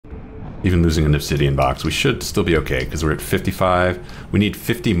Even losing an obsidian box, we should still be okay because we're at 55. We need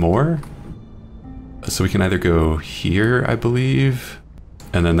 50 more. So we can either go here, I believe,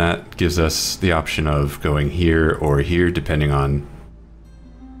 and then that gives us the option of going here or here, depending on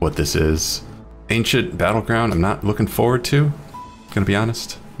what this is. Ancient Battleground, I'm not looking forward to, gonna be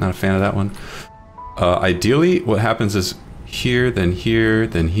honest. Not a fan of that one. Ideally, what happens is here, then here,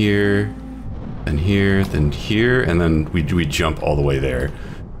 then here, then here, then here, and then we jump all the way there.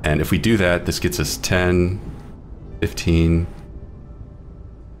 And if we do that, this gets us 10, 15,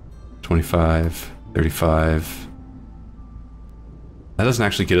 25, 35. That doesn't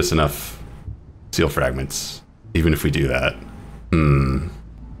actually get us enough seal fragments, even if we do that.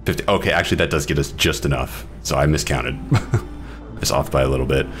 50. Okay, actually that does get us just enough. So I miscounted. It's off by a little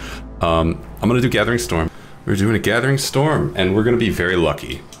bit. I'm gonna do Gathering Storm. We're doing a Gathering Storm, and we're gonna be very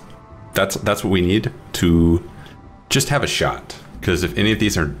lucky. That's what we need to just have a shot. Because if any of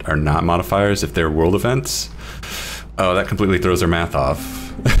these are not modifiers, if they're world events, oh, that completely throws our math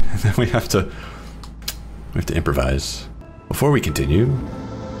off. Then we have to improvise. Before we continue,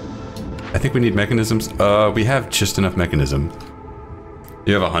 I think we need mechanisms. We have just enough mechanism.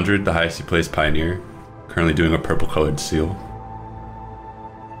 You have 100, the highest you place Pioneer. Currently doing a purple colored seal.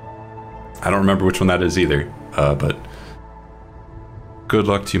 I don't remember which one that is either, but good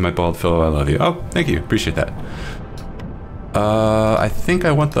luck to you, my bald fellow, I love you. Oh, thank you, appreciate that. I think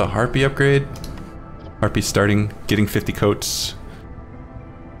I want the Harpy upgrade. Harpy starting, getting 50 coats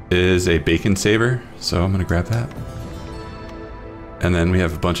is a bacon saver, so I'm gonna grab that. And then we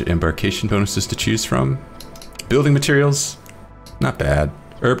have a bunch of embarkation bonuses to choose from. Building materials, not bad.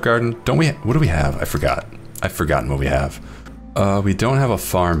 Herb garden, don't we, what do we have? I forgot. I've forgotten what we have. We don't have a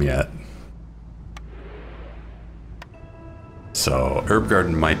farm yet. So herb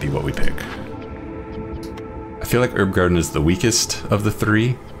garden might be what we pick. I feel like herb garden is the weakest of the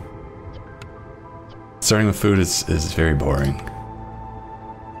three. Starting with food is very boring.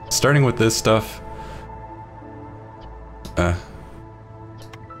 Starting with this stuff, herb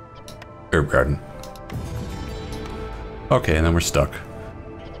garden. Okay, and then we're stuck.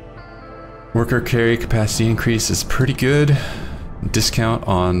 Worker carry capacity increase is pretty good. Discount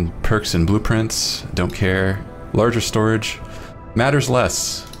on perks and blueprints, don't care. Larger storage matters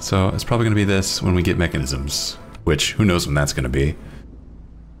less, so it's probably gonna be this when we get mechanisms, which who knows when that's gonna be.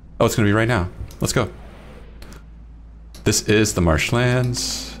 Oh, it's gonna be right now. Let's go. This is the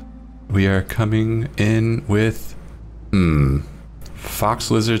marshlands. We are coming in with, fox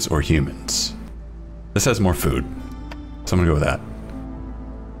lizards or humans. This has more food, so I'm gonna go with that.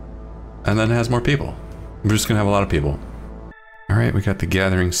 And then it has more people. We're just gonna have a lot of people. All right, we got the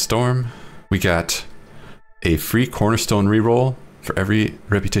Gathering Storm. We got a free Cornerstone reroll for every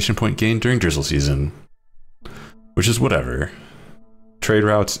reputation point gained during drizzle season, which is whatever. Trade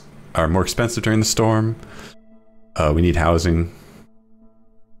routes are more expensive during the storm. We need housing.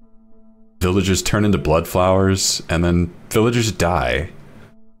 Villagers turn into blood flowers, and then villagers die.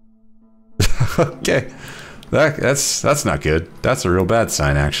 Okay, that's not good. That's a real bad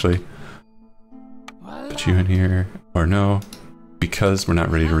sign, actually. Put you in here, or no, because we're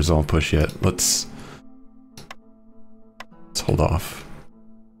not ready to resolve push yet. Let's hold off.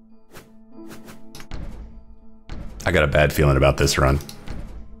 I got a bad feeling about this run.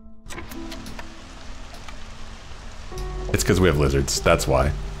 It's because we have lizards, that's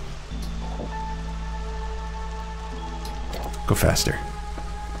why. Go faster.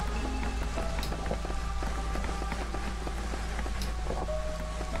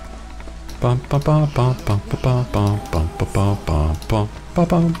 Bum bum bum bum bum bum bum bum bum bum bum bum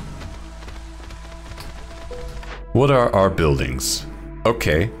bum. What are our buildings?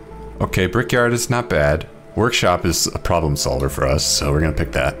 Okay, brickyard is not bad. Workshop is a problem solver for us, so we're gonna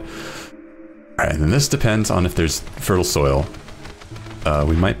pick that. Alright, and then this depends on if there's fertile soil.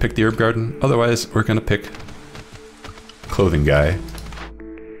 We might pick the herb garden, otherwise we're gonna pick clothing guy.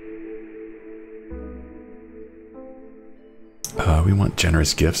 We want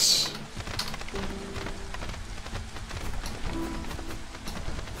generous gifts.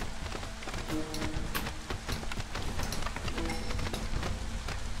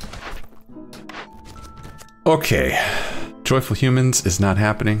 Okay, Joyful Humans is not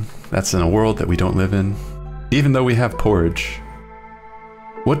happening. That's in a world that we don't live in. Even though we have porridge.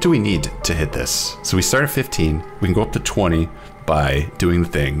 What do we need to hit this? So we start at 15, we can go up to 20 by doing the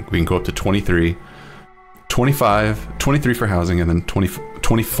thing. We can go up to 23, 25, 23 for housing, and then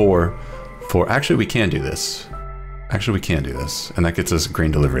 24 for... Actually, we can do this. Actually, we can do this. And that gets us a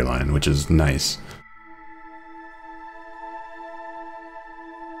grain delivery line, which is nice.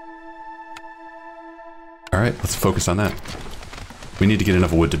 Alright, let's focus on that. We need to get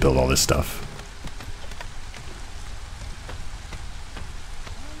enough wood to build all this stuff.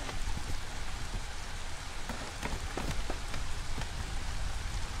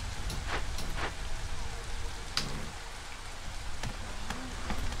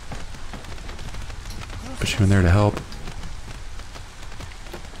 Put you in there to help.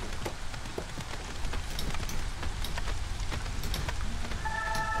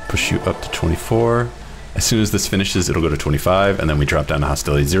 Push you up to 24. As soon as this finishes, it'll go to 25, and then we drop down to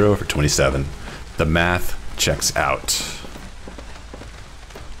hostility 0 for 27. The math checks out.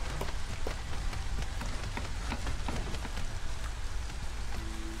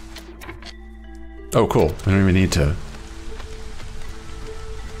 Oh, cool. We don't even need to...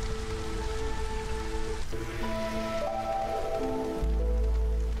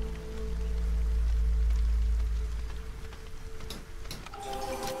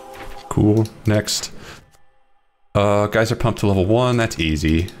 Cool. Next. Guys are pumped to level 1. That's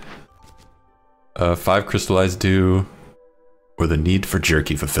easy. 5 crystallized dew. Or the need for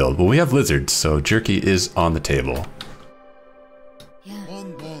jerky fulfilled. Well, we have lizards, so jerky is on the table. Yeah.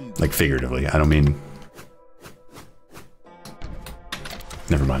 Like figuratively. I don't mean...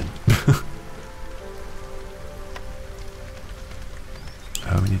 Never mind.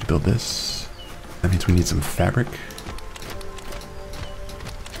 We need to build this. That means we need some fabric.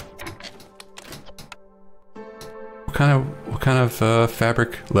 What kind of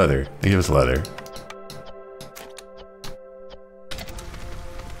fabric? Leather. They give us leather.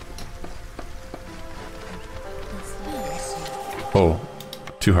 Oh,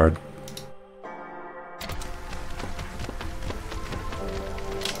 too hard.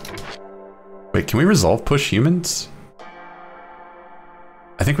 Wait, can we resolve push humans?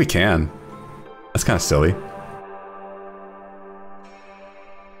 I think we can. That's kind of silly.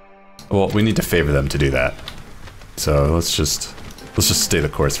 Well, we need to favor them to do that. So let's just stay the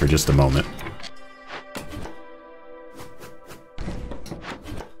course for just a moment.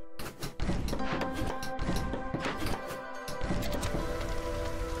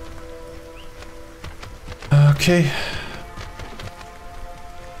 Okay.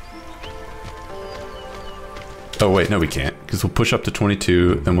 Oh wait, no we can't, because we'll push up to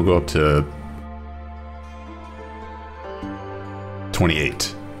 22, then we'll go up to 28,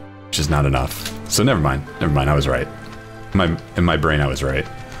 which is not enough. So never mind, I was right. In my brain I was right.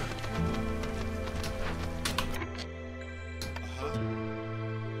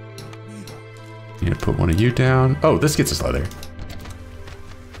 Need to put one of you down. Oh, this gets us leather.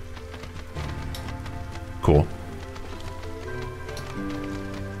 Cool.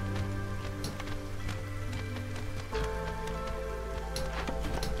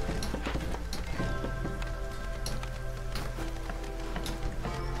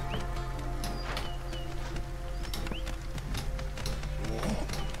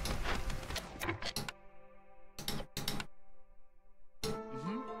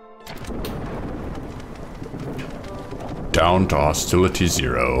 Down to hostility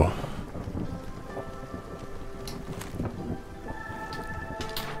 0.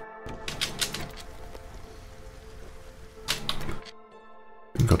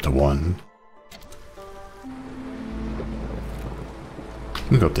 We can go up to 1. We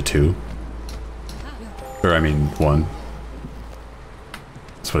can go up to 2. Or I mean 1.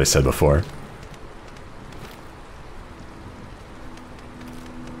 That's what I said before.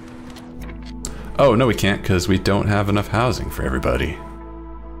 Oh, no we can't, because we don't have enough housing for everybody.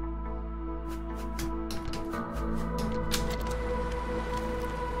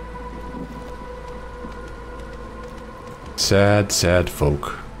 Sad, sad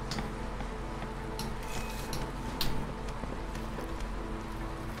folk.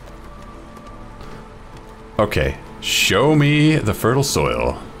 Okay, show me the fertile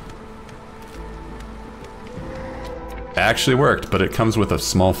soil. Actually worked, but it comes with a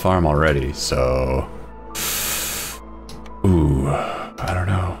small farm already, so... Ooh, I don't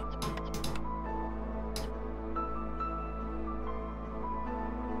know.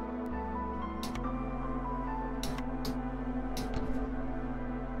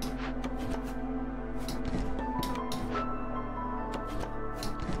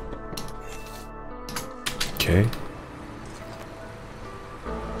 Okay.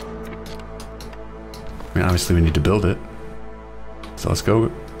 I mean, obviously we need to build it. So let's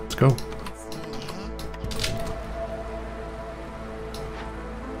go. Let's go.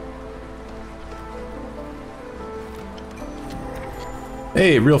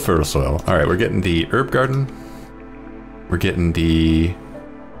 Hey, real fertile soil. All right, we're getting the herb garden. We're getting the...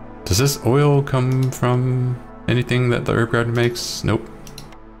 Does this oil come from anything that the herb garden makes? Nope.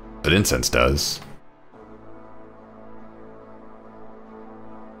 But incense does.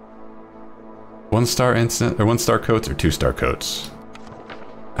 1-star instant or 1-star coats or 2-star coats.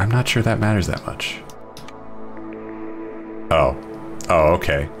 I'm not sure that matters that much. Oh. Oh,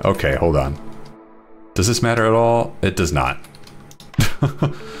 okay. Okay, hold on. Does this matter at all? It does not.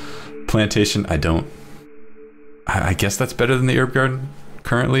 Plantation, I don't... I guess that's better than the herb garden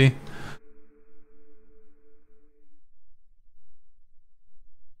currently.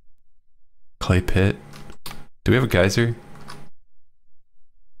 Clay pit. Do we have a geyser?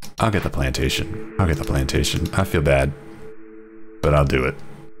 I'll get the plantation. I'll get the plantation. I feel bad, but I'll do it.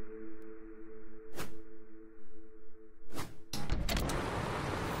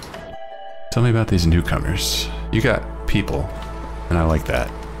 Tell me about these newcomers. You got people, and I like that.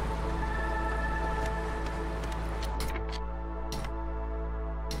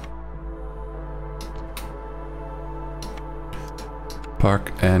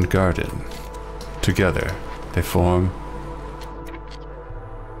 Park and garden. Together, they form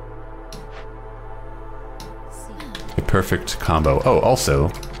a perfect combo. Oh,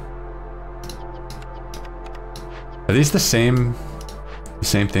 also, are these the same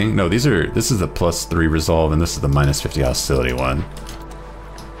thing? No, this is the +3 resolve and this is the -50 hostility one.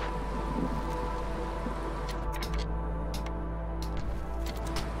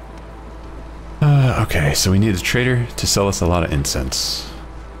 Okay, so we need a trader to sell us a lot of incense.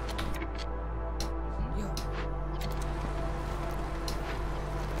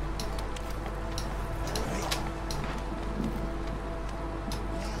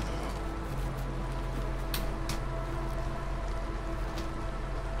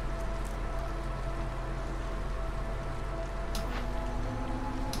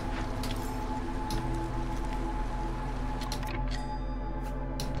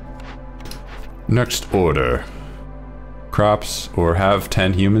 Next order. Crops, or have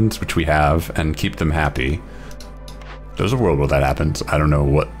 10 humans, which we have, and keep them happy. There's a world where that happens. I don't know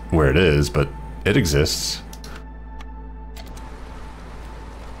where it is, but it exists.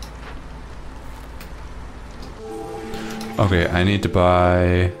 Okay, I need to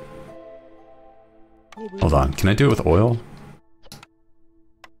buy... Hold on, can I do it with oil?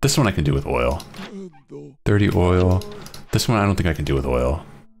 This one I can do with oil. 30 oil. This one I don't think I can do with oil.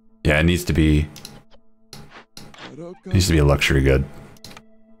 Yeah, it needs to be a luxury good.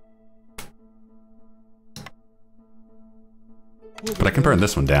 But I can burn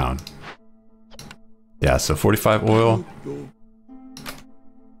this one down. Yeah, so 45 oil.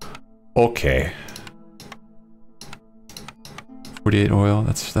 Okay. 48 oil,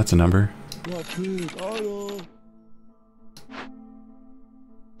 that's a number.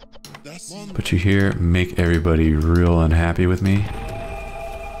 Put you here, make everybody real unhappy with me.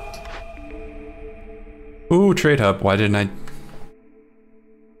 Ooh, trade hub. Why didn't I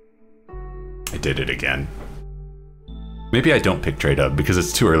did it again. Maybe I don't pick trade hub because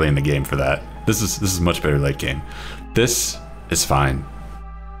it's too early in the game for that. This is much better late game. This is fine.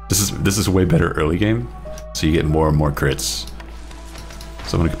 This is way better early game, so you get more and more crits.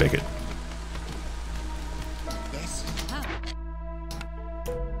 So I'm gonna pick it.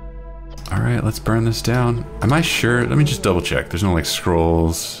 Alright, let's burn this down. Am I sure? Let me just double check. There's no like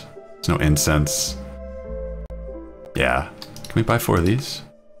scrolls. There's no incense. Yeah. Can we buy 4 of these?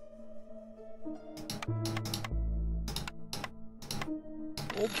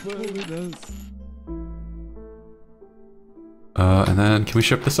 And then can we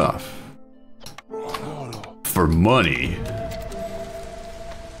ship this off? For money.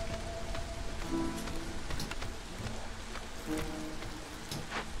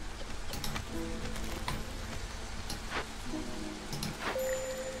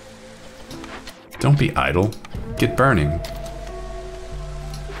 Don't be idle. Get burning.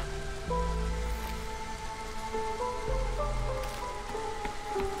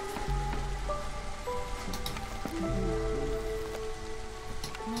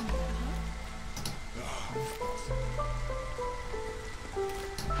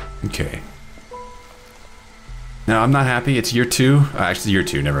 Okay. Now I'm not happy. It's year 2. Actually, year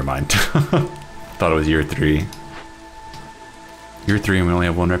 2. Never mind. Thought it was year 3. Year 3 and we only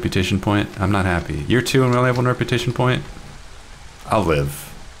have 1 reputation point. I'm not happy. Year 2 and we only have 1 reputation point. I'll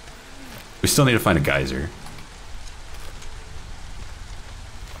live. We still need to find a geyser.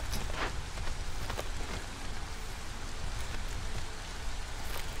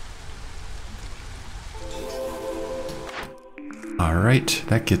 Alright,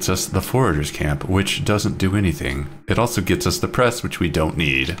 that gets us the Foragers Camp, which doesn't do anything. It also gets us the press, which we don't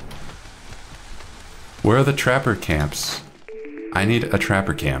need. Where are the Trapper Camps? I need a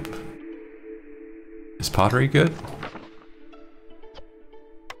Trapper Camp. Is pottery good?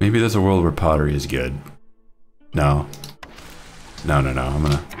 Maybe there's a world where pottery is good. No. No. I'm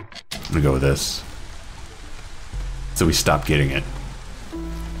gonna I'm gonna go with this. So we stop getting it.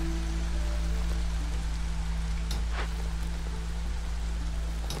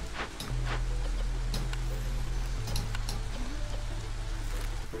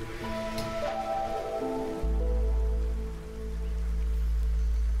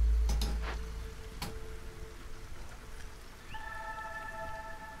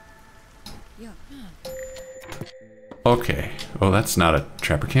 Yeah. Okay. Oh, that's not a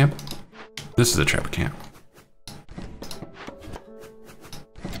trapper camp. This is a trapper camp.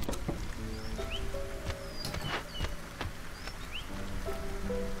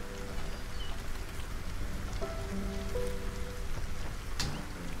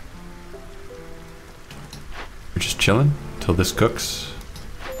 We're just chilling till this cooks.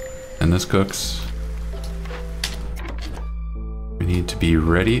 And this cooks. We need to be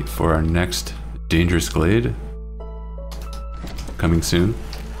ready for our next dangerous glade. Coming soon.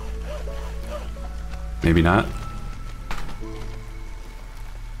 Maybe not.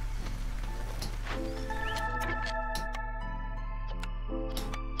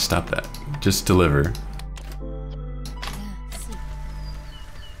 Stop that. Just deliver. Yeah. See.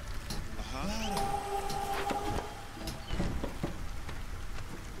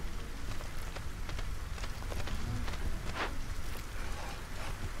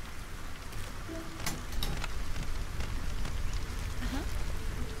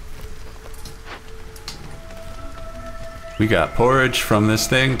 We got porridge from this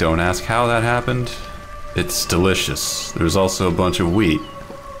thing. Don't ask how that happened. It's delicious. There's also a bunch of wheat.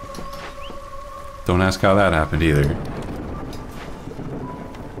 Don't ask how that happened either.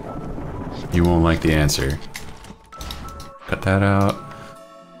 You won't like the answer. Cut that out.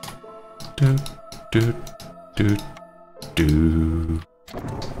 Doot, doot, doot, doot.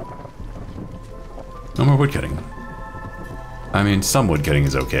 No more woodcutting. I mean, some woodcutting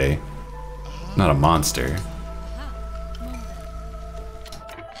is okay. Not a monster.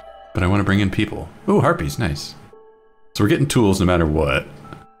 But I want to bring in people. Ooh, harpies, nice. So we're getting tools no matter what.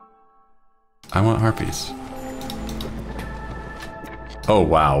 I want harpies. Oh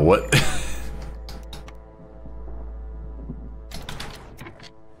wow, what?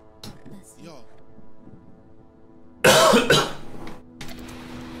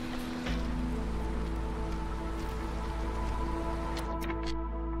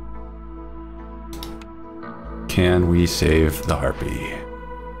 Can we save the harpy?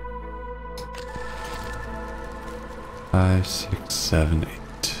 5, 6, 7,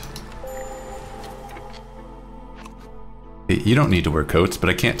 8. You don't need to wear coats, but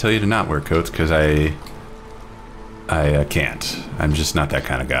I can't tell you to not wear coats because I can't. I'm just not that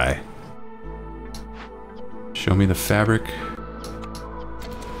kind of guy. Show me the fabric.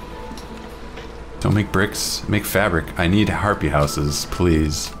 Don't make bricks, make fabric. I need harpy houses,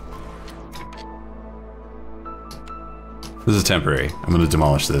 please. This is temporary. I'm gonna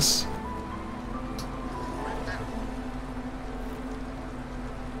demolish this.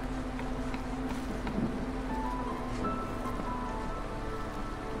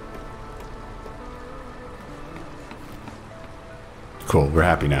 Cool, we're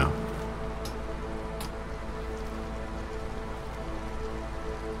happy now.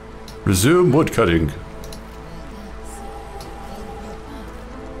 Resume woodcutting.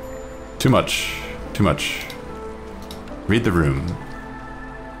 Too much. Too much. Read the room.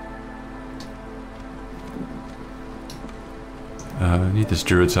 I need this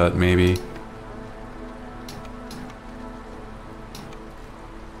druid's hut, maybe.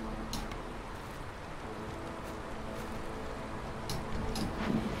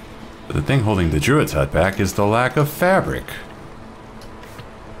 But the thing holding the druid's hut back is the lack of fabric.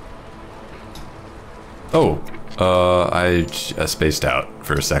 Oh, I spaced out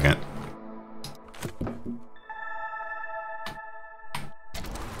for a second.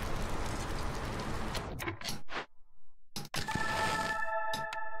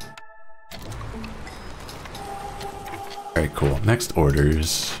 Alright, cool. Next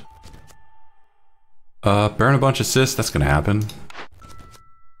orders. Burn a bunch of cysts, that's gonna happen.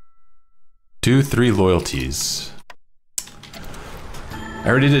 Do 3 loyalties. I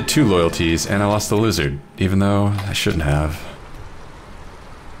already did 2 loyalties and I lost the lizard, even though I shouldn't have.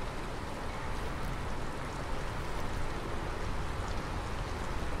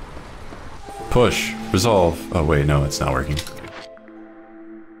 Push. Resolve. Oh wait, no, it's not working.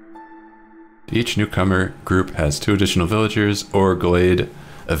 Each newcomer group has 2 additional villagers, or Glade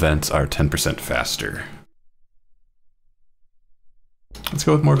events are 10% faster. Let's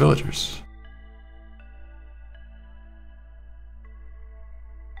go with more villagers.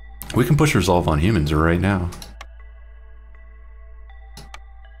 We can push resolve on humans right now.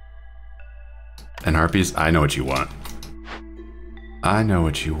 And harpies, I know what you want. I know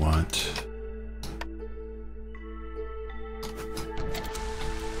what you want.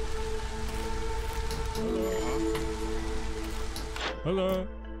 Hello.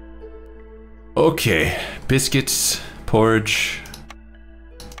 Okay, biscuits, porridge.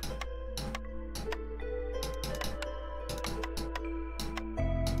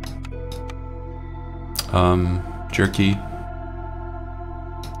 Jerky.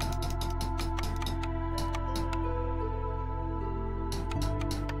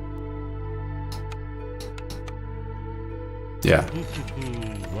 Yeah.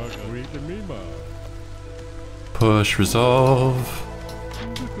 Push, resolve.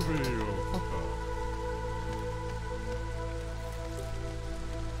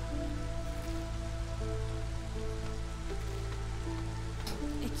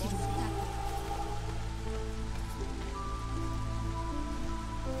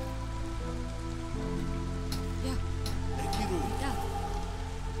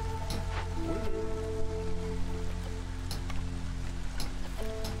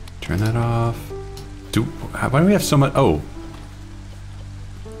 Turn that off. Why do we have so much? Oh.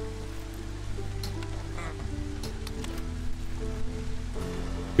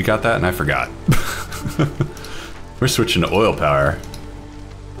 We got that and I forgot. We're switching to oil power.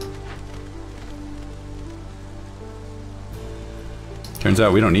 Turns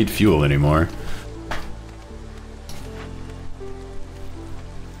out we don't need fuel anymore.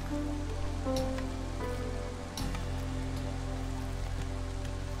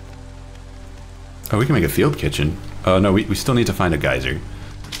 Oh, we can make a field kitchen. Oh, no, we still need to find a geyser.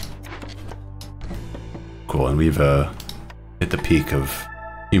 Cool, and we've hit the peak of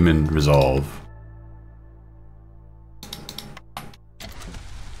human resolve.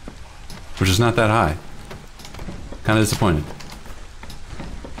 Which is not that high. Kind of disappointed.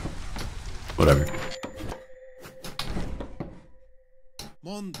 Whatever.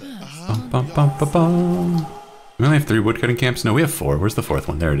 Bum, bum, bum, bum, bum. We only have 3 woodcutting camps? No, we have 4. Where's the 4th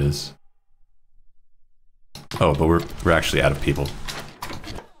one? There it is. Oh, but we're actually out of people.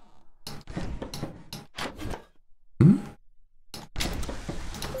 Hmm?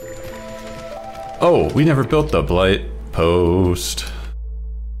 Oh, we never built the blight post.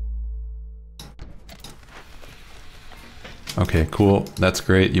 Okay, cool. That's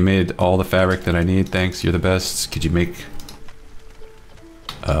great. You made all the fabric that I need. Thanks. You're the best. Could you make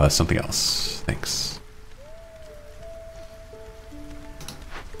something else? Thanks.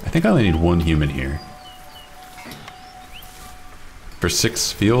 I think I only need 1 human here. For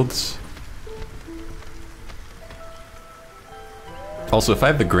 6 fields? Also, if I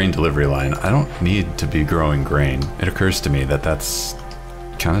have the grain delivery line, I don't need to be growing grain. It occurs to me that that's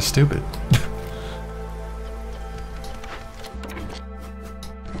kind of stupid.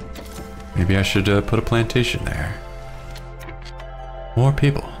 Maybe I should put a plantation there. More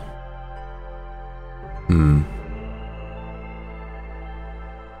people. Hmm.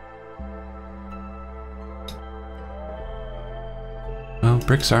 Well,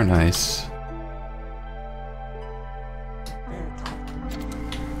 bricks are nice.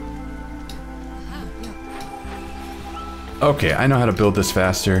 Okay, I know how to build this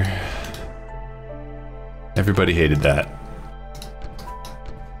faster. Everybody hated that.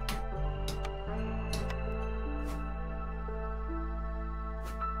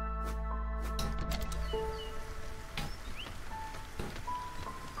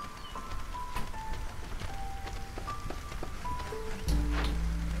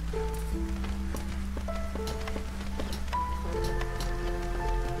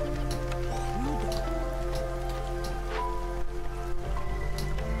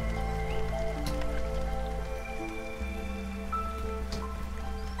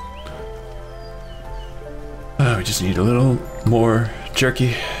 We just need a little more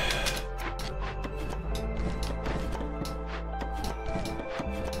jerky.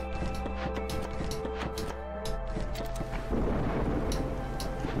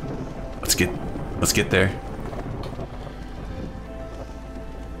 Let's get there.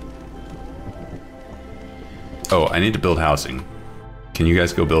 Oh, I need to build housing. Can you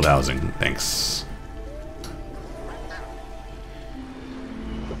guys go build housing? Thanks.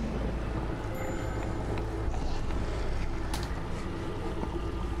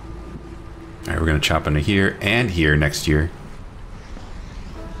 Alright, we're gonna chop into here and here next year.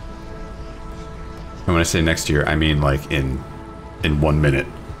 And when I say next year, I mean like in 1 minute.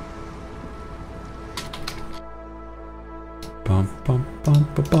 Bum, bum, bum,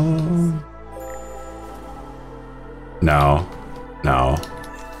 bum, bum. No. No.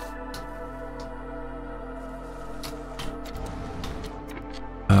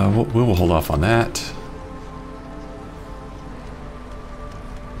 We'll hold off on that.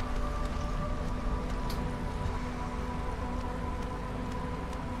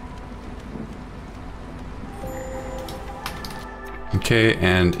 Okay,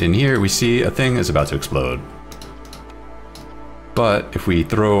 and in here we see a thing is about to explode. But if we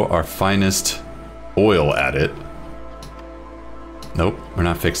throw our finest oil at it... Nope, we're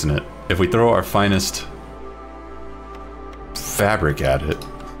not fixing it. If we throw our finest fabric at it,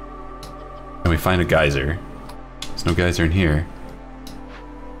 and we find a geyser, there's no geyser in here,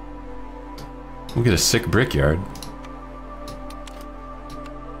 we'll get a sick brickyard.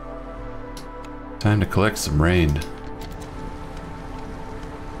 Time to collect some rain.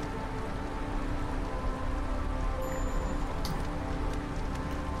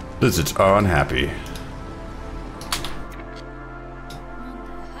 Lizards are unhappy.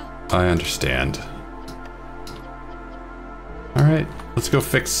 I understand. Alright, let's go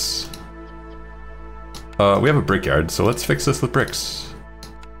fix... we have a brickyard, so let's fix this with bricks.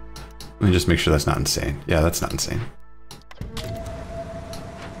 Let me just make sure that's not insane. Yeah, that's not insane.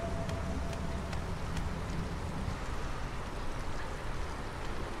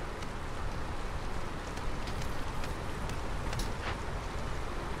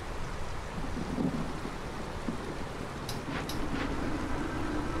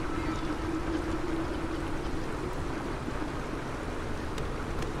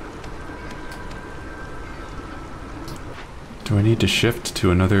 Do I need to shift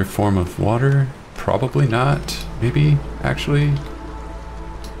to another form of water? Probably not. Maybe, actually.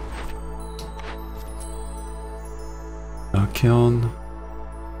 A kiln?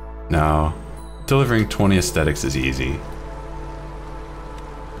 No. Delivering 20 aesthetics is easy.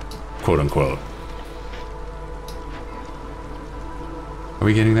 Quote unquote. Are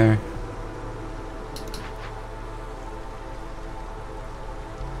we getting there?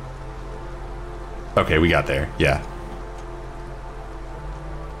 Okay, we got there. Yeah.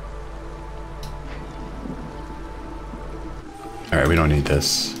 Alright, we don't need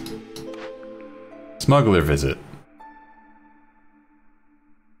this. Smuggler visit.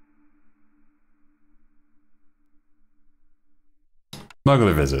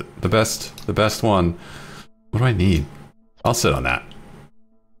 Smuggler visit. The best one. What do I need? I'll sit on that.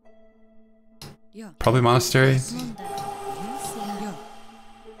 Probably monastery.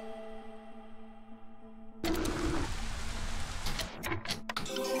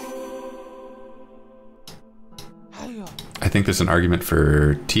 I think there's an argument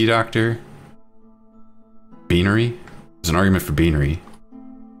for tea doctor. Beanery. There's an argument for beanery.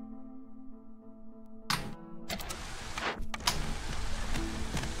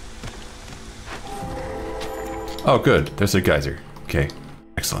 Oh, good. There's a geyser. Okay.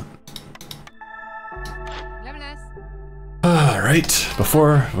 Excellent. Alright.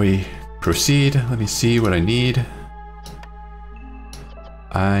 Before we proceed, let me see what I need.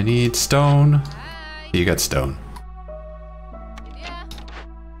 I need stone. You got stone.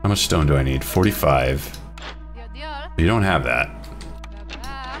 How much stone do I need? 45. You don't have that.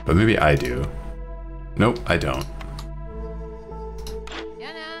 But maybe I do. Nope, I don't.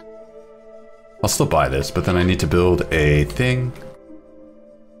 I'll still buy this, but then I need to build a thing.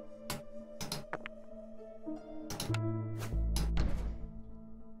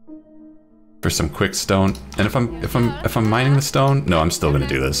 For some quick stone. And if I'm mining the stone, no, I'm still gonna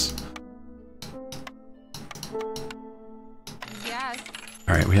do this.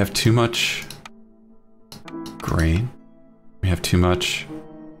 Alright, we have too much grain. We have too much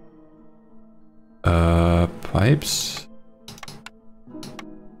pipes.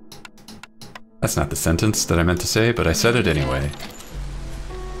 That's not the sentence that I meant to say, but I said it anyway.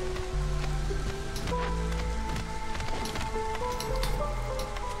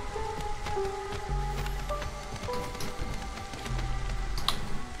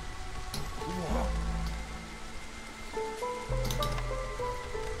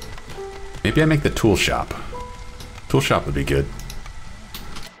 Maybe I make the tool shop. Tool shop would be good.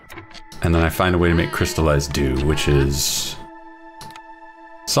 And then I find a way to make crystallized dew, which is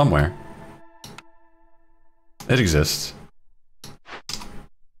somewhere. It exists.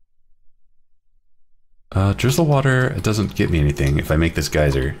 Drizzle water, it doesn't get me anything if I make this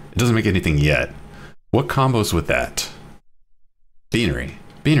geyser. It doesn't make anything yet. What combos with that? Beanery.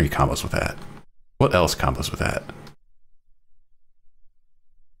 Beanery combos with that. What else combos with that?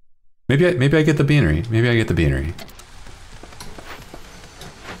 Maybe I get the beanery. Maybe I get the beanery.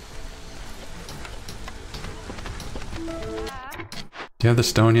 Do you have the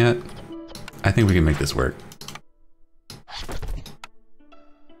stone yet? I think we can make this work.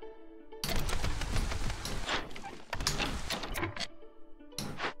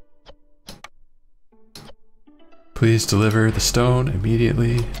 Please deliver the stone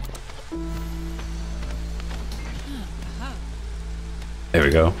immediately. There we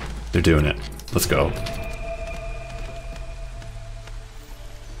go. They're doing it. Let's go.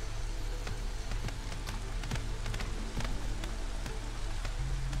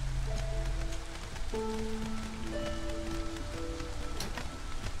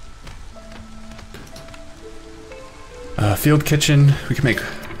 Field kitchen. We can make...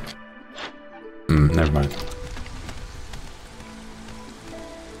 never mind.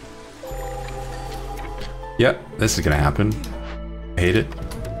 Yep, this is gonna happen. I hate it.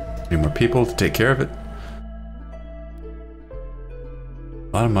 Need more people to take care of it. A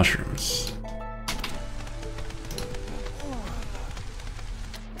lot of mushrooms.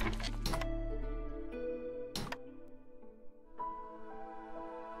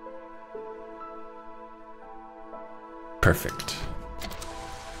 Perfect.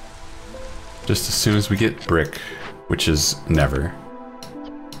 Just as soon as we get brick, which is never.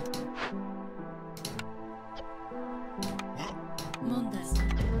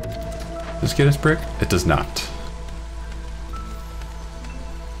 Does this get us brick? It does not.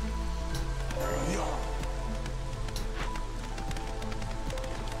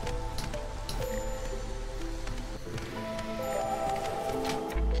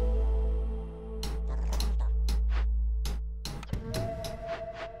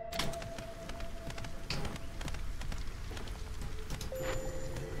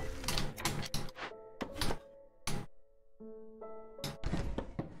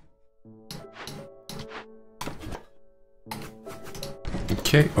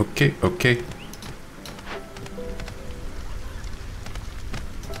 Okay.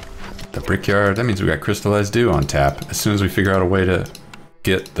 The brickyard, that means we got crystallized dew on tap as soon as we figure out a way to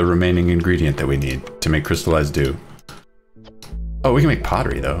get the remaining ingredient that we need to make crystallized dew. Oh, we can make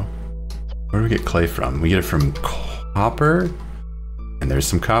pottery though. Where do we get clay from? We get it from copper, and there's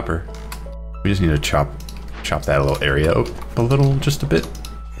some copper. We just need to chop that little area up a little, just a bit.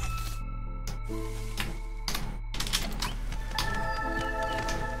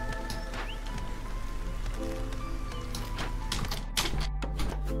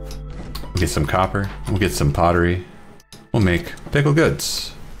 We'll get some copper, we'll get some pottery, we'll make pickle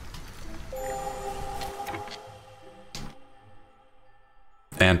goods.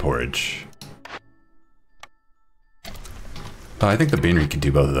 And porridge. Oh, I think the beanery can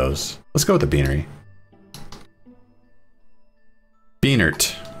do both of those. Let's go with the beanery.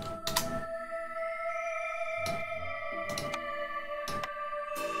 Beanert.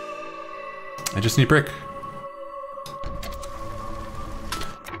 I just need brick.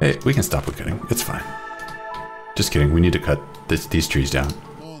 Hey, we can stop woodcutting. It's fine. Just kidding. We need to cut these trees down.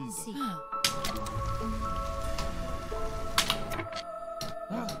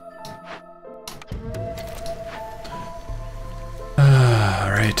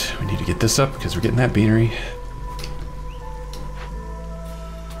 Alright, we need to get this up because we're getting that beanery.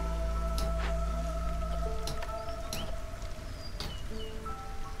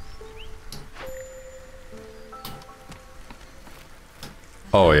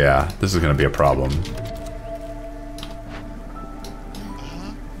 Oh yeah, this is gonna be a problem.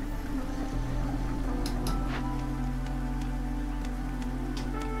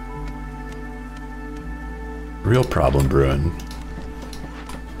 Real problem brewing.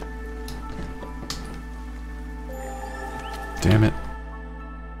 Damn it.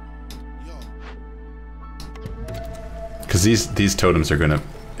 Because these totems are gonna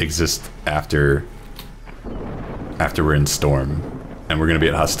exist after we're in Storm. And we're gonna be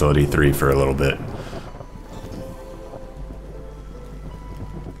at Hostility 3 for a little bit.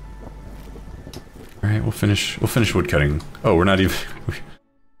 Alright, we'll finish woodcutting. Oh, we're not even...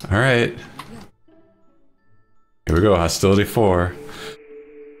 Alright. Here we go, Hostility 4.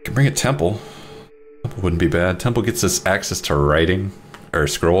 Can bring a temple. Temple wouldn't be bad. Temple gets us access to writing, or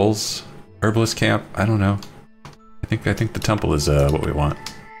scrolls. Herbalist camp, I don't know. I think the temple is what we want.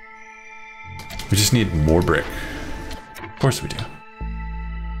 We just need more brick. Of course we do.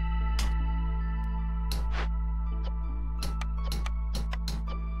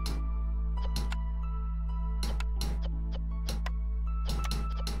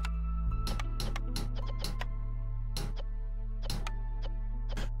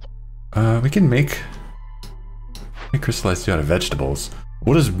 We can make crystallized dew out of vegetables.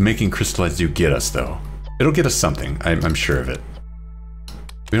 What does making crystallized dew get us, though? It'll get us something. I'm sure of it.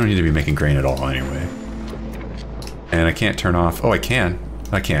 We don't need to be making grain at all, anyway. And I can't turn off... Oh, I can.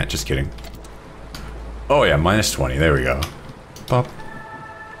 I can't. Just kidding. Oh, yeah. Minus 20. There we go. Pop.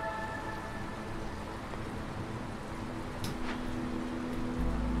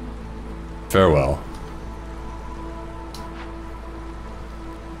 Farewell.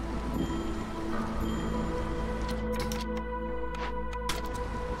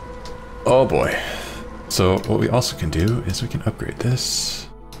 Oh boy. So what we also can do is we can upgrade this,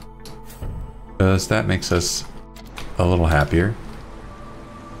 because that makes us a little happier.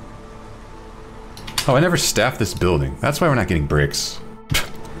 Oh, I never staffed this building. That's why we're not getting bricks.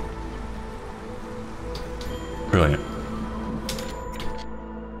 Brilliant.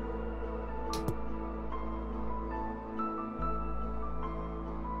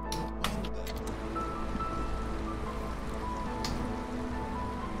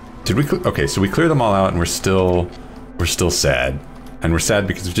 Did we? Okay, so we clear them all out, and we're still sad, and we're sad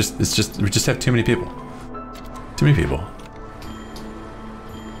because we just have too many people. Too many people.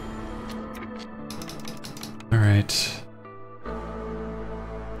 All right.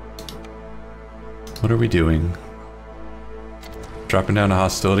 What are we doing? Dropping down to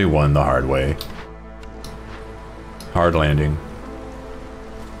hostility 1 the hard way. Hard landing.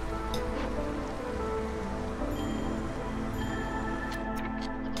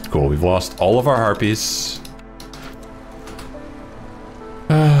 Cool, we've lost all of our harpies.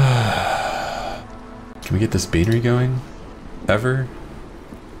 Can we get this beanery going? Ever?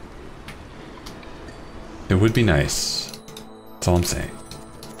 It would be nice. That's all I'm saying.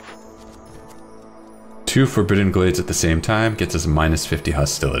 2 Forbidden Glades at the same time gets us minus 50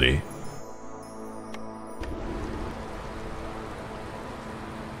 hostility.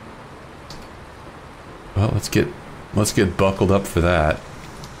 Well, let's get buckled up for that.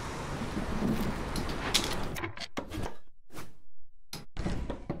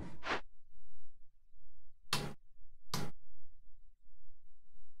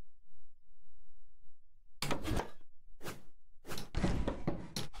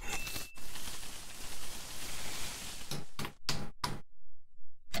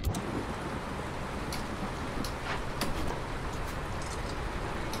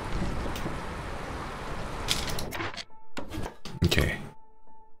 Okay.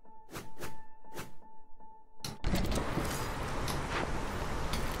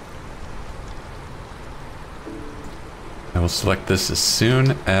 I will select this as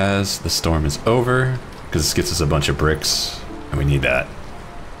soon as the storm is over, because this gets us a bunch of bricks, and we need that.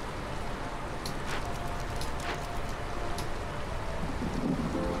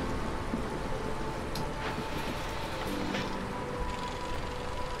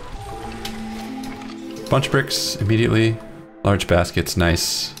 Bunch of bricks immediately. Large baskets,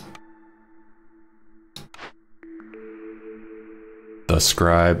 nice. The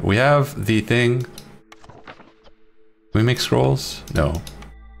scribe. We have the thing. Can we make scrolls? No.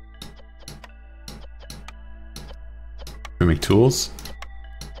 Can we make tools?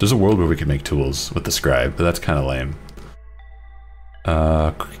 There's a world where we can make tools with the scribe, but that's kind of lame.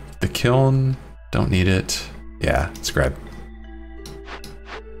 The kiln, don't need it. Yeah, scribe.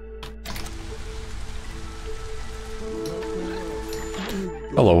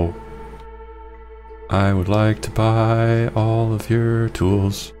 Hello. I would like to buy all of your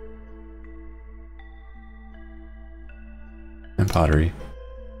tools. And pottery.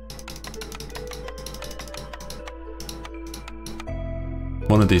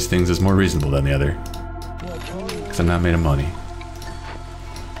 One of these things is more reasonable than the other, because I'm not made of money.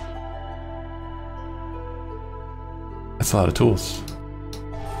 That's a lot of tools.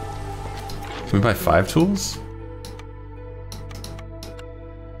 Can we buy 5 tools?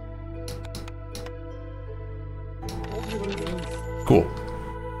 Cool.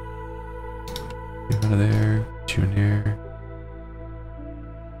 Get out of there. Get you in here.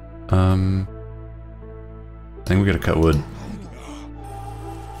 I think we gotta cut wood.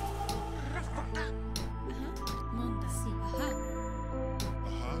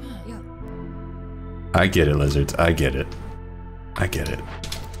 I get it, lizards. I get it. I get it.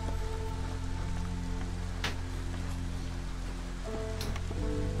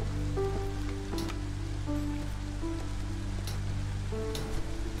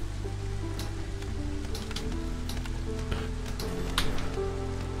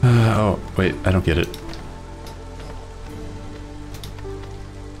 Oh, wait, I don't get it.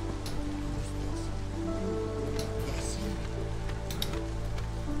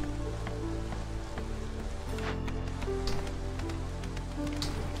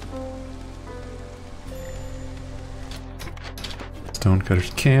 Stonecutters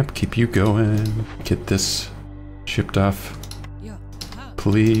camp, keep you going. Get this shipped off,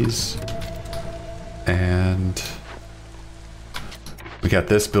 please. And we got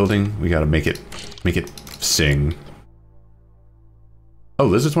this building. We gotta make it sing. Oh,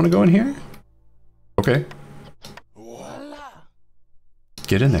 lizards want to go in here? Okay.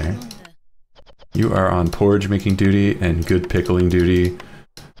 Get in there. You are on porridge making duty and good pickling duty.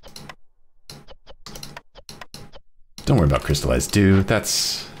 Don't worry about crystallized dew.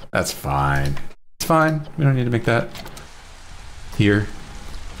 That's That's fine. It's fine. We don't need to make that here.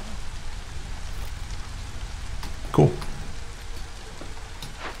 Cool.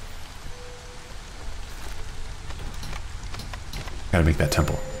 Gotta make that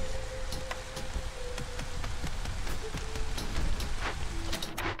temple.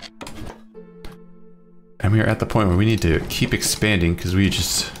 And we are at the point where we need to keep expanding because we're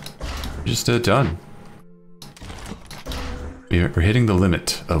just done. We're hitting the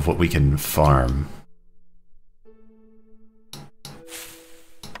limit of what we can farm.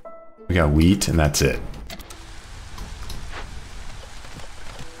 We got wheat and that's it.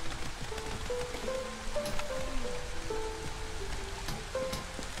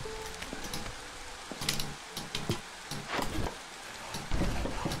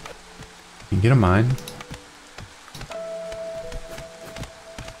 You can get a mine.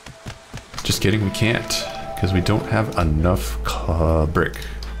 Just kidding, we can't, because we don't have enough brick.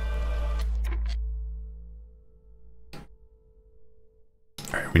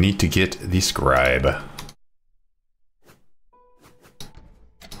 Alright, we need to get the scribe.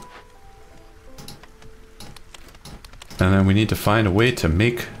 And then we need to find a way to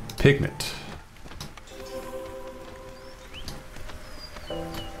make pigment.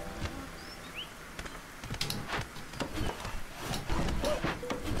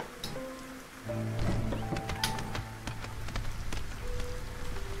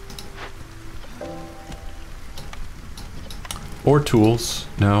 Or tools.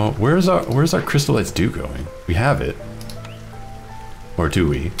 Now, where's our crystallized dew going? We have it. Or do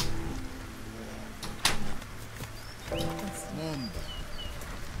we?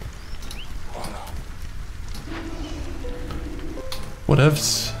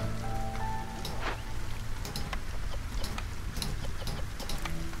 Whatevs.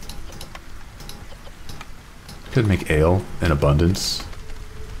 Could make ale in abundance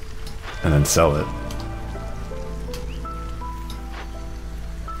and then sell it.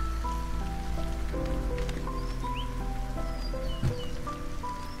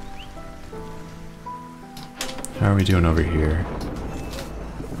 How are we doing over here?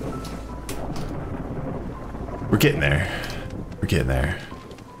 We're getting there. We're getting there.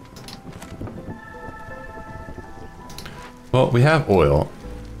 Well, we have oil.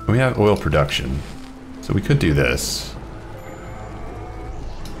 We have oil production. So we could do this.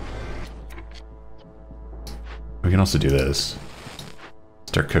 We can also do this.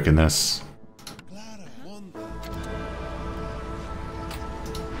 Start cooking this.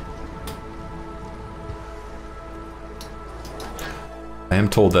 I am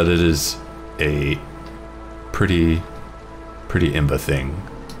told that it is a pretty imba thing.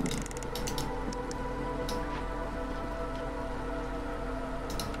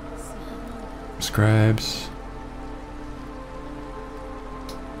 Scribes.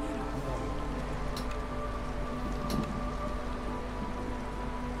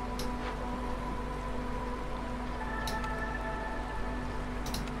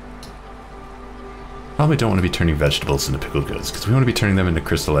 Probably don't want to be turning vegetables into pickled goods because we want to be turning them into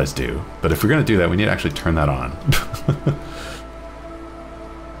crystallized dew. But if we're going to do that, we need to actually turn that on.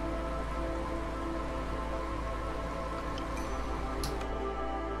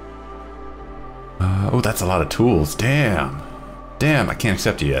 Oh, that's a lot of tools. Damn. Damn, I can't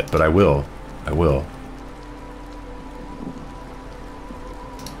accept you yet, but I will. I will.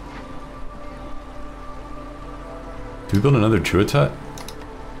 Do we build another Druid hut?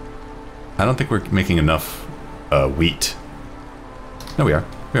 I don't think we're making enough wheat. No, we are.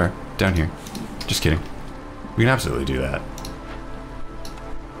 We are. Down here. Just kidding. We can absolutely do that.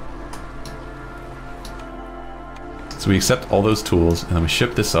 So we accept all those tools, and then we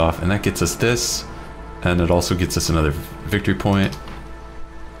ship this off, and that gets us this, and it also gets us another victory point.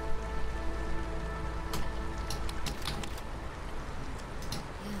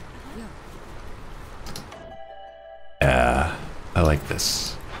 Yeah, I like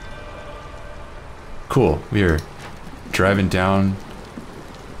this. Cool, we are driving down.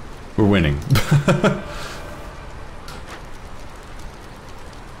 We're winning.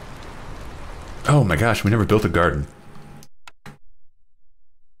 Oh my gosh, we never built a garden.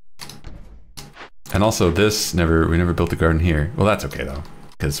 And also this, we never built a garden here. Well, that's okay though,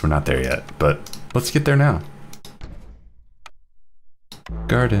 because we're not there yet, but let's get there now.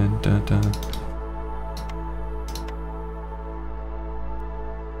 Garden, dun dun.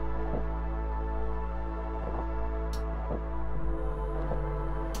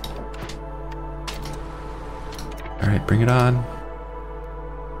 All right, bring it on.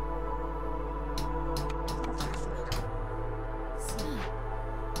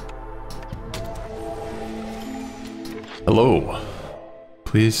 Hello.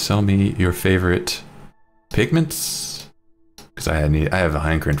 please sell me your favorite pigments? Because I have a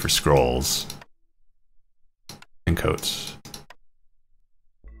hankering for scrolls and coats.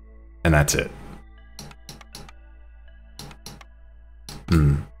 And that's it.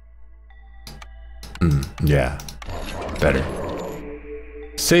 Yeah. Better.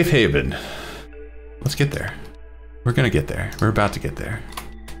 Safe haven. Let's get there. We're gonna get there. We're about to get there.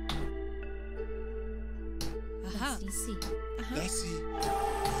 See.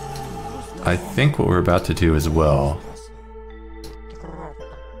 I think what we're about to do as well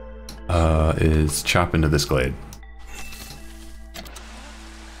is chop into this glade.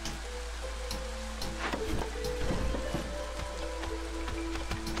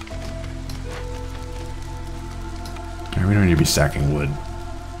 We don't need to be sacking wood.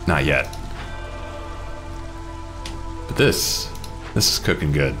 Not yet. But this is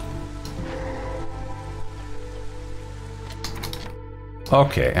cooking good.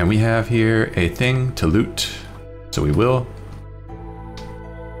 Okay, and we have here a thing to loot. So we will.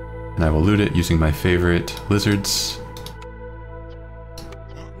 And I will loot it using my favorite lizards.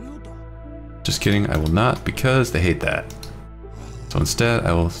 Just kidding, I will not because they hate that. So instead,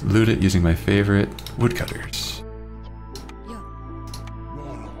 I will loot it using my favorite woodcutters.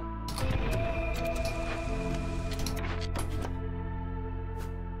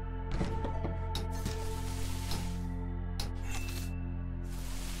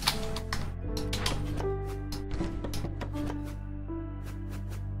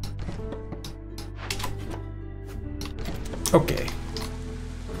 Okay.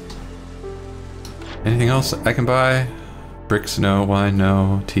 Anything else I can buy? Bricks, no. Wine,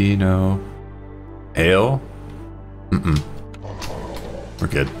 no. Tea, no. Ale? We're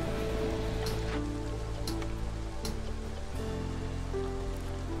good.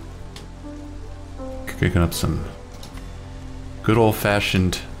 Cooking up some good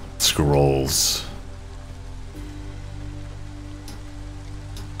old-fashioned scrolls.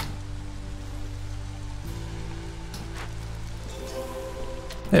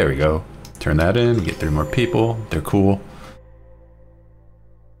 There we go. Turn that in, get 3 more people. They're cool.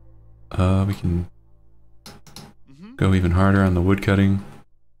 We can go even harder on the wood cutting.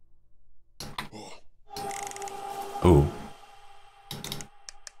 Oh.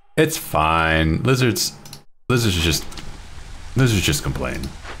 It's fine. Lizards just complain.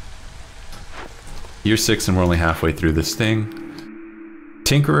 Year 6 and we're only halfway through this thing.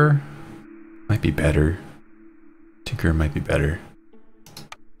 Tinkerer might be better. Tinkerer might be better.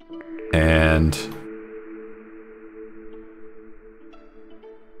 And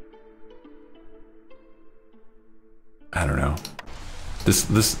I don't know. This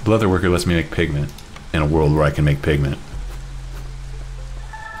leatherworker lets me make pigment in a world where I can make pigment.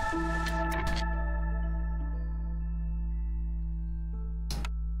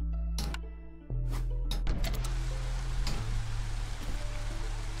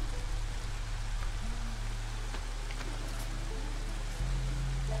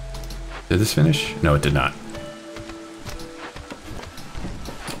 Did this finish? No, it did not.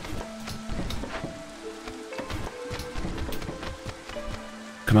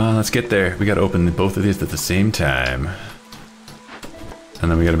 Come on, let's get there. We gotta open both of these at the same time.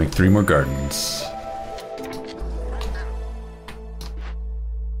 And then we gotta make 3 more gardens.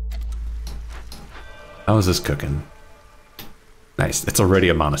 How is this cooking? Nice, it's already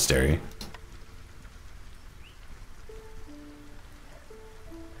a monastery.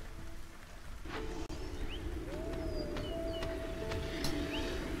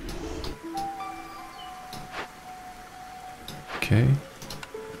 Okay.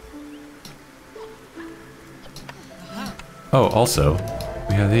 Oh, also,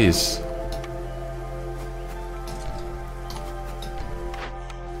 we have these.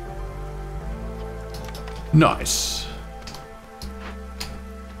 Nice.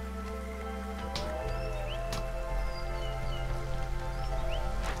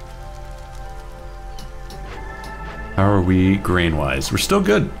 How are we grain-wise? We're still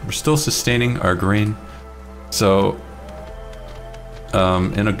good. We're still sustaining our grain. So,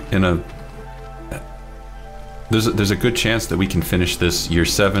 there's a good chance that we can finish this year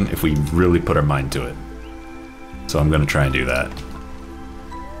 7 if we really put our mind to it. So I'm gonna try and do that.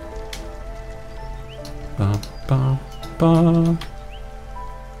 Ba, ba, ba.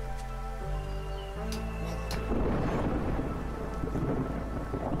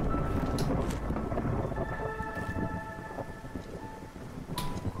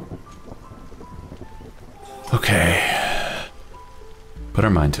 Okay. Put our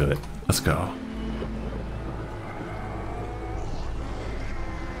mind to it. Let's go.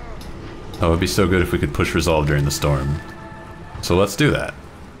 Oh, it'd be so good if we could push resolve during the storm. So let's do that.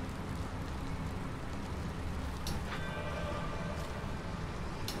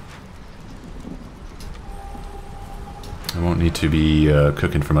 need to be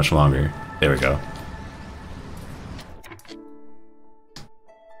cooking for much longer. There we go.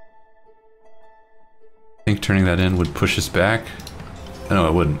 I think turning that in would push us back. Oh, no,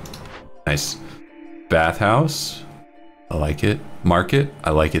 it wouldn't. Nice. Bathhouse. I like it. Market. I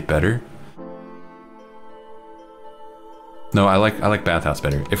like it better. No, I like bathhouse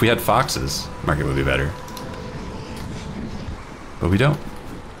better. If we had foxes, market would be better. But we don't.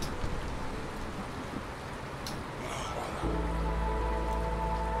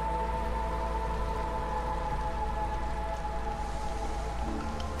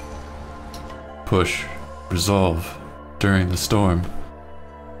 Push. Resolve. During the storm.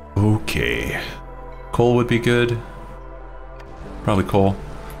 Okay. Coal would be good. Probably coal.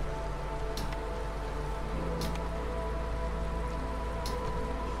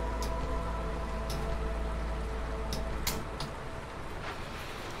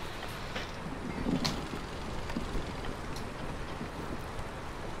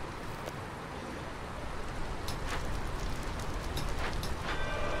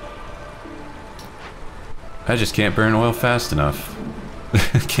 I just can't burn oil fast enough.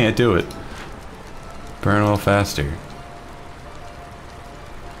 Can't do it. Burn oil faster.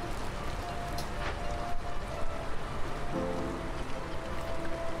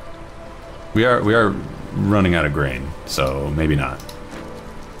 We are running out of grain, so maybe not.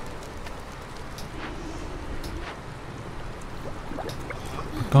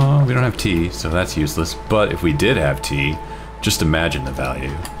 Oh, we don't have tea, so that's useless. But if we did have tea, just imagine the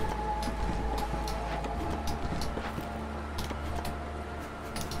value.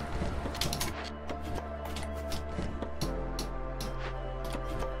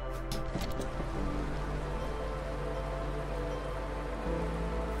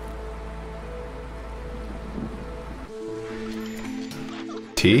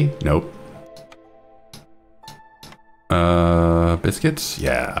 Tea? Nope. Biscuits?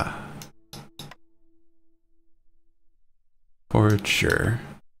 Yeah. Porridge, sure.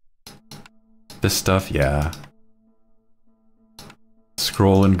 This stuff, yeah.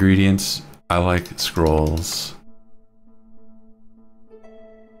 Scroll ingredients. I like scrolls.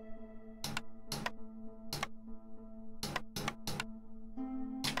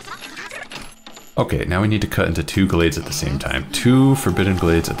 Okay, now we need to cut into 2 glades at the same time. 2 forbidden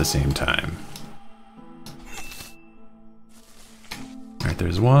glades at the same time. Alright,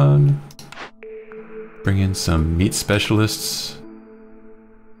 there's 1. Bring in some meat specialists.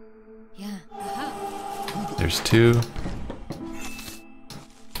 Yeah. There's 2.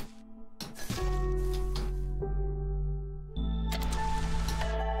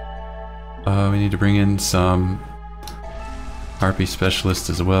 We need to bring in some harpy specialists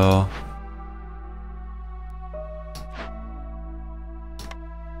as well.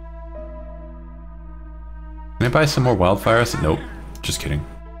 Can I buy some more wildfire acid? Nope. Just kidding.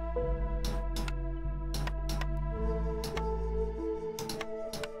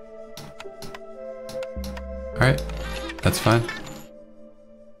 Alright. That's fine.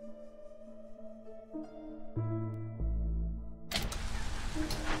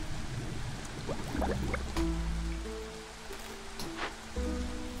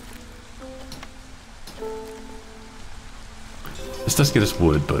 This does get us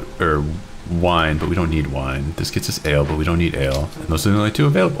wood, or wine, but we don't need wine. This gets us ale, but we don't need ale. And those are the only 2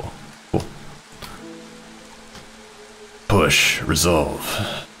 available. Cool. Push.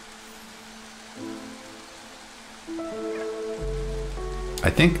 Resolve. I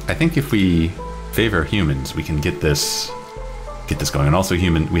think if we favor humans, we can get this going. And also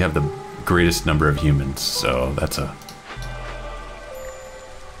we have the greatest number of humans, so that's a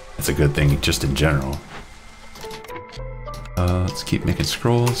good thing just in general. Let's keep making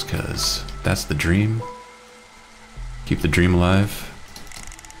scrolls, because that's the dream. Keep the dream alive.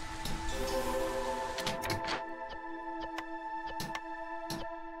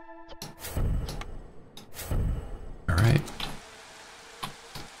 Alright.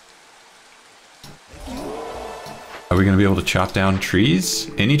 Are we going to be able to chop down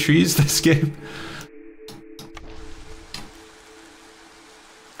trees? Any trees this game?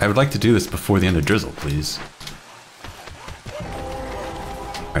 I would like to do this before the end of Drizzle, please.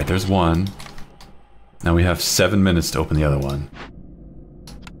 Alright, there's 1. Now we have 7 minutes to open the other one.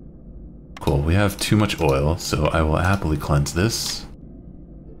 Cool, we have too much oil, so I will happily cleanse this.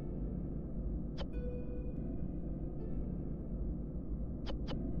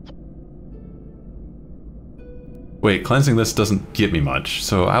 Wait, cleansing this doesn't get me much,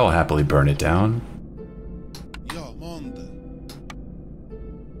 so I will happily burn it down.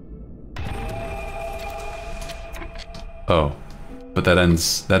 Oh. But that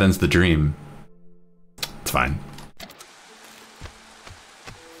ends the dream. It's fine.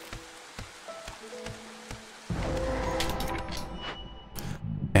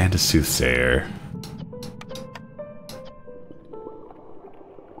 Find a soothsayer.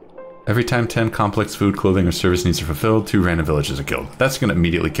 Every time 10 complex food, clothing, or service needs are fulfilled, 2 random villagers are killed. That's going to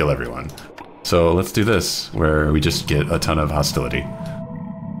immediately kill everyone. So let's do this, where we just get a ton of hostility.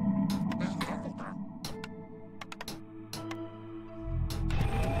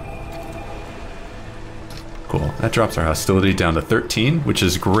 Cool. That drops our hostility down to 13, which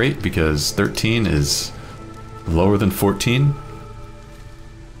is great because 13 is lower than 14.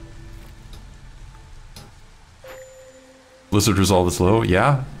 Blizzard resolve is low.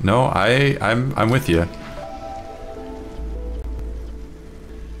 Yeah. No, I'm with you.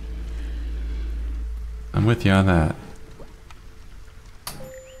 I'm with you on that.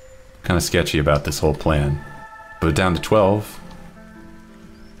 Kind of sketchy about this whole plan. Put it down to 12.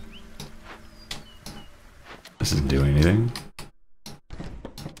 This isn't doing anything.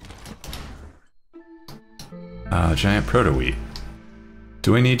 Giant proto-wheat.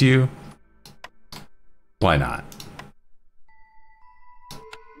 Do I need you? Why not?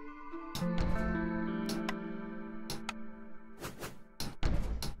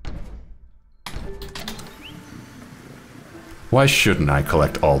 Why shouldn't I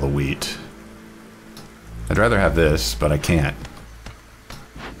collect all the wheat? I'd rather have this, but I can't.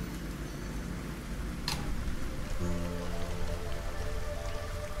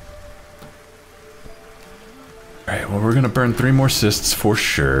 Alright, well we're gonna burn 3 more cysts for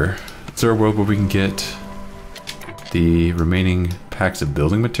sure. Is there a world where we can get the remaining packs of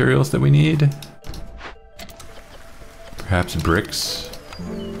building materials that we need? Perhaps bricks?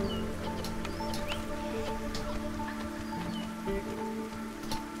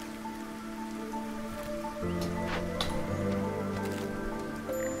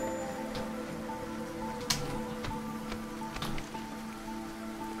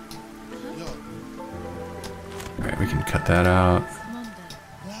 Alright, we can cut that out.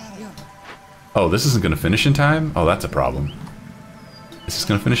 Oh, this isn't gonna finish in time? Oh, that's a problem. Is this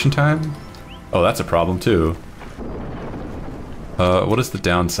gonna finish in time? Oh, that's a problem too. What is the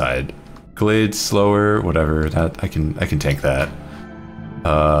downside? Glade slower, whatever. That I can tank that.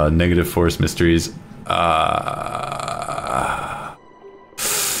 Negative forest mysteries. I'd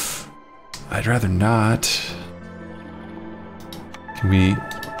rather not. Can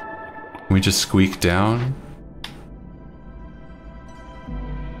we just squeak down?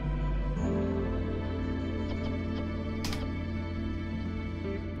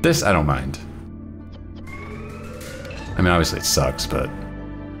 This I don't mind. I mean, obviously it sucks, but...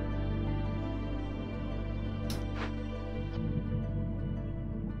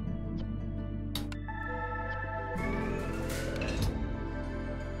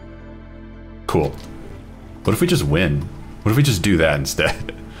 Cool. What if we just win? What if we just do that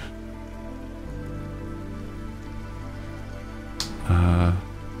instead?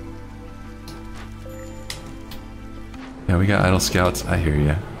 Yeah, we got idle scouts. I hear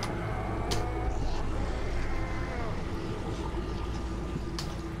ya.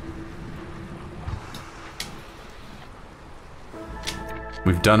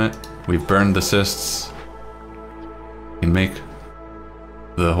 We've done it. We've burned the cysts. We can make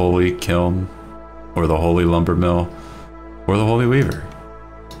the holy kiln, or the holy lumber mill, or the holy weaver.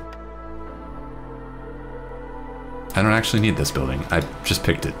 I don't actually need this building. I just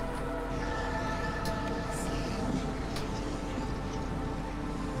picked it.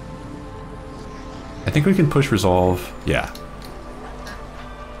 I think we can push resolve. Yeah.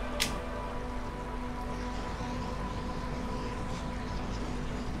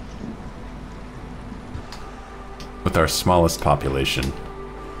 With our smallest population.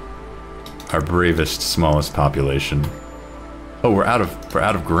 Our bravest, smallest population. Oh, we're out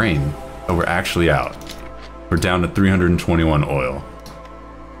of grain. Oh, we're actually out. We're down to 321 oil.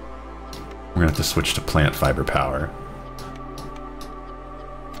 We're gonna have to switch to plant fiber power.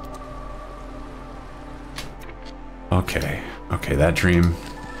 Okay, okay, that dream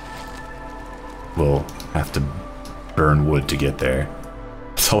will have to burn wood to get there.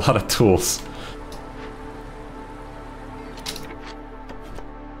 It's a lot of tools.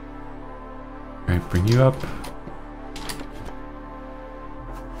 Alright, bring you up.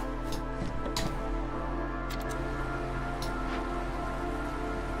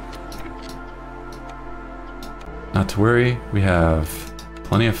 Not to worry, we have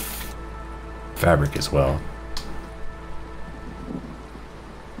plenty of fabric as well.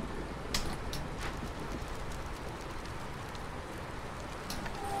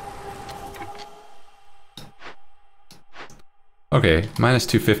 Okay, minus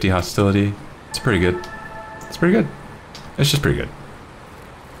 250 hostility. It's pretty good. It's pretty good. It's just pretty good.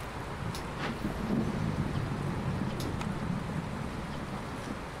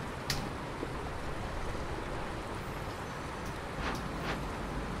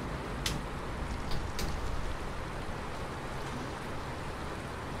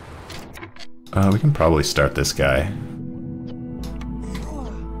 We can probably start this guy.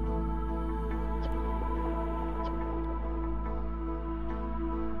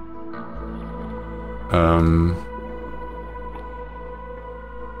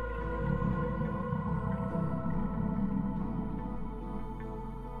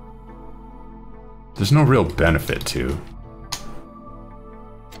 There's no real benefit to.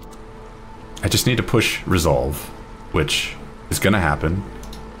 I just need to push resolve, which is gonna happen.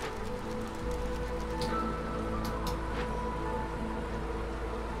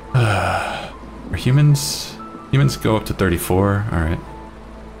 Are humans? Humans go up to 34. All right.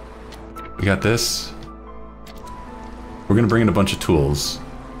 We got this. We're gonna bring in a bunch of tools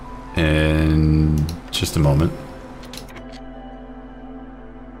in just a moment.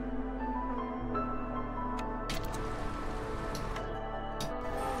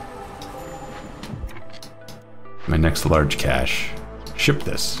 My next large cache. Ship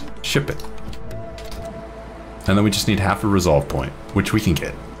this. Ship it. And then we just need half a resolve point, which we can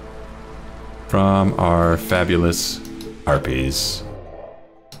get from our fabulous harpies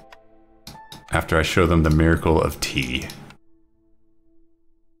after I show them the miracle of tea.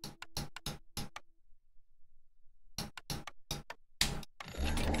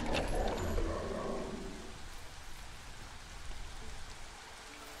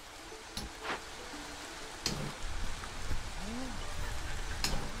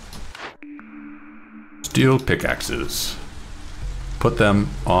 Steel pickaxes. Put them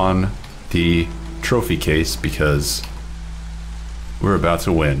on the trophy case because we're about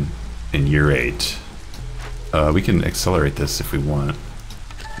to win in year 8. We can accelerate this if we want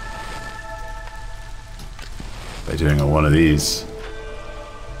by doing one of these.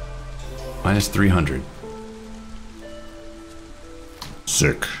 Minus 300.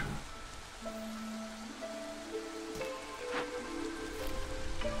 Sick.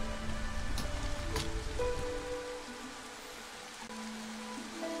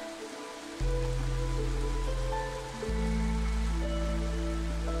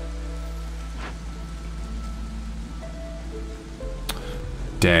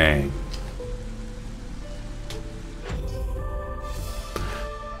 Dang.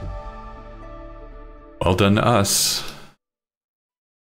 Well done to us.